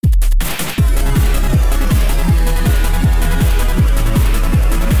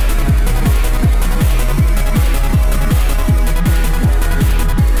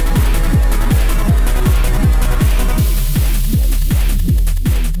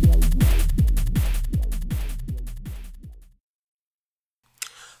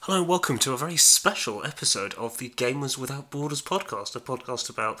Hello and welcome to a very special episode of the Gamers Without Borders podcast, a podcast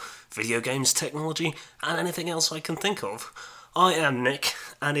about video games, technology, and anything else I can think of. I am Nick,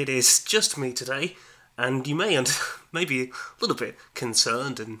 and it is just me today, and you may maybe a little bit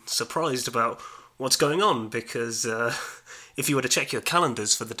concerned and surprised about what's going on, because if you were to check your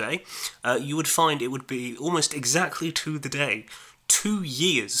calendars for the day, you would find it would be almost exactly to the day, 2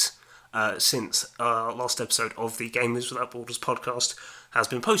 years since our last episode of the Gamers Without Borders podcast has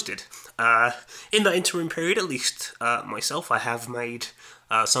been posted. In that interim period, at least myself, I have made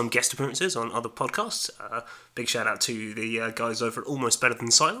some guest appearances on other podcasts. Big shout out to the guys over at Almost Better Than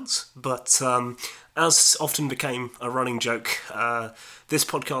Silence. But as often became a running joke, this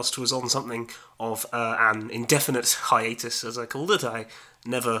podcast was on something of an indefinite hiatus, as I called it. I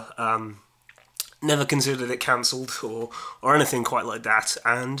never considered it cancelled or anything quite like that.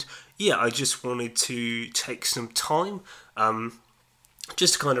 And yeah, I just wanted to take some time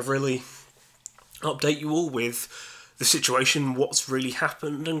just to kind of really update you all with the situation, what's really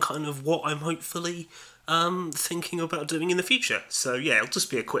happened, and kind of what I'm hopefully thinking about doing in the future. So yeah, it'll just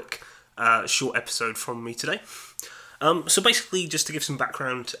be a quick, short episode from me today. So basically, just to give some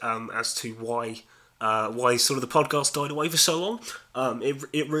background as to why sort of the podcast died away for so long,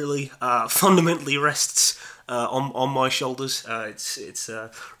 it really fundamentally rests on my shoulders. It's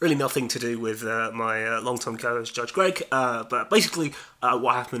really nothing to do with my long-time co-host Judge Greg, but basically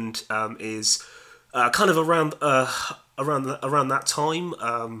what happened is kind of around that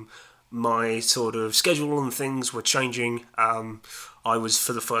time, my sort of schedule and things were changing. I was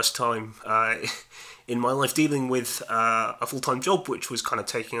for the first time in my life dealing with a full-time job, which was kind of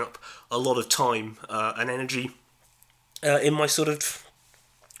taking up a lot of time and energy in my sort of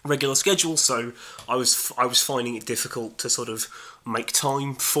regular schedule. So I was finding it difficult to sort of make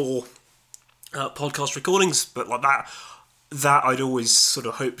time for podcast recordings, but like that I'd always sort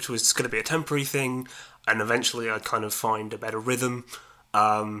of hoped was going to be a temporary thing, and eventually I'd kind of find a better rhythm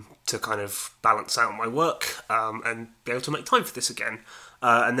to kind of balance out my work and be able to make time for this again.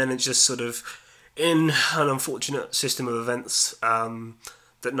 And then it just sort of, in an unfortunate system of events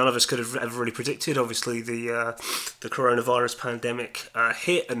that none of us could have ever really predicted. Obviously, the coronavirus pandemic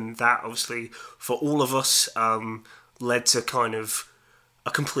hit, and that obviously for all of us led to kind of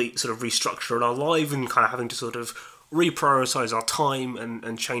a complete sort of restructure in our life, and kind of having to sort of reprioritize our time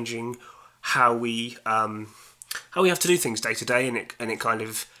and changing how we have to do things day to day, and it kind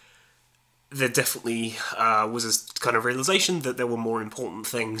of, there definitely was a kind of realization that there were more important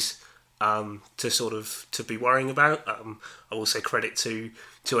things to be worrying about. I will say credit to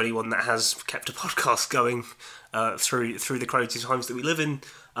anyone that has kept a podcast going through the crazy times that we live in.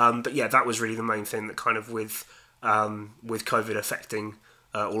 But yeah, that was really the main thing that kind of with COVID affecting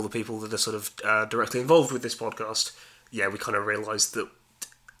all the people that are sort of directly involved with this podcast. Yeah, we kind of realised that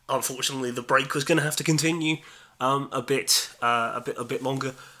unfortunately the break was going to have to continue a bit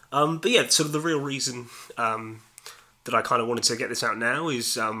longer. But yeah, sort of the real reason that I kind of wanted to get this out now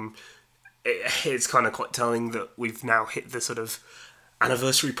is it's kind of quite telling that we've now hit the sort of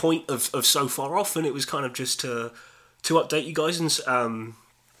anniversary point of so far off, and it was kind of just to update you guys and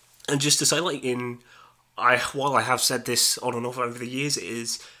just to say, like, while I have said this on and off over the years, it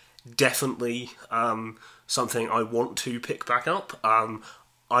is definitely something I want to pick back up.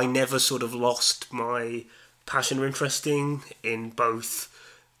 I never sort of lost my passion or interest in both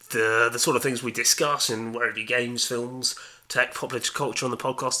the sort of things we discuss in whether it be games, films, tech, popular culture on the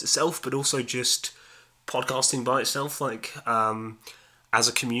podcast itself, but also just podcasting by itself, like as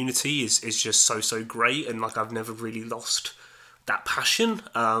a community is just so great, and like I've never really lost that passion.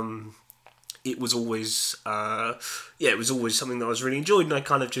 It was always something that I was really enjoyed, and I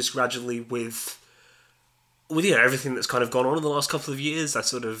kind of just gradually with everything that's kind of gone on in the last couple of years, I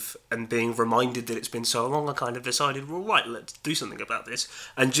sort of, and being reminded that it's been so long, I kind of decided, well, right, let's do something about this.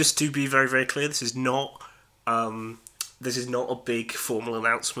 And just to be very, very clear, this is not a big formal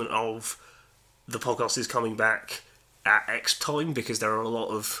announcement of the podcast is coming back at X time, because there are a lot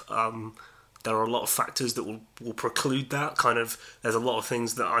of factors that will preclude that. Kind of, there's a lot of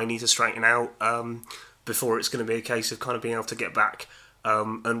things that I need to straighten out before it's going to be a case of kind of being able to get back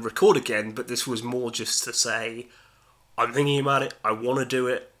and record again. But this was more just to say, I'm thinking about it, I want to do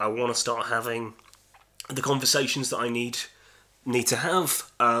it, I want to start having the conversations that I need to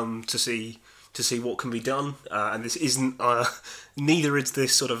have to see what can be done, and this isn't neither is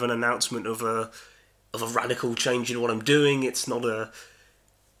this sort of an announcement of a radical change in what I'm doing. It's not a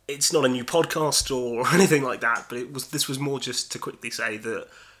new podcast or anything like that, but this was more just to quickly say that,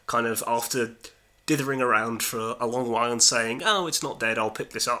 kind of after dithering around for a long while and saying, oh, it's not dead, I'll pick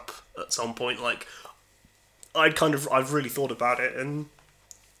this up at some point, like I've really thought about it, and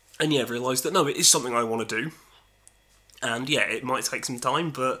and yeah, realised that no, it is something I want to do, and yeah, it might take some time,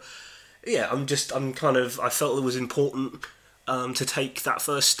 but yeah, I felt it was important to take that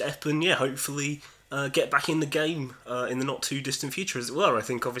first step, and yeah, hopefully get back in the game in the not too distant future, as it were. I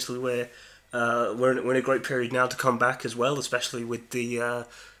think obviously we're in a great period now to come back as well, especially with the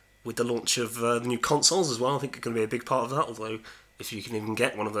launch of the new consoles as well. I think it's going to be a big part of that, although if you can even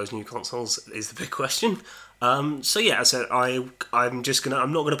get one of those new consoles is the big question. So yeah, as I said, I'm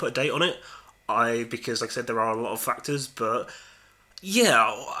not gonna put a date on it. Because like I said, there are a lot of factors, but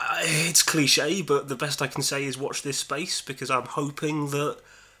yeah, it's cliche, but the best I can say is watch this space, because I'm hoping that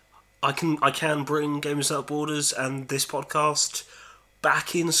I can bring Games Without Borders and this podcast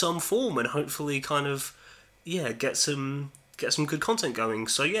back in some form, and hopefully kind of get some good content going.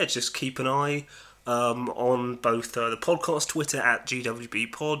 So yeah, just keep an eye on both the podcast Twitter at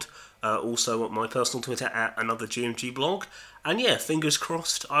GWBpod, also at my personal Twitter at another GMG blog. And yeah, fingers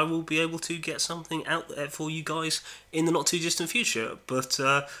crossed I will be able to get something out there for you guys in the not too distant future. But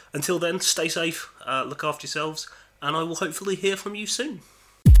until then, stay safe, look after yourselves, and I will hopefully hear from you soon.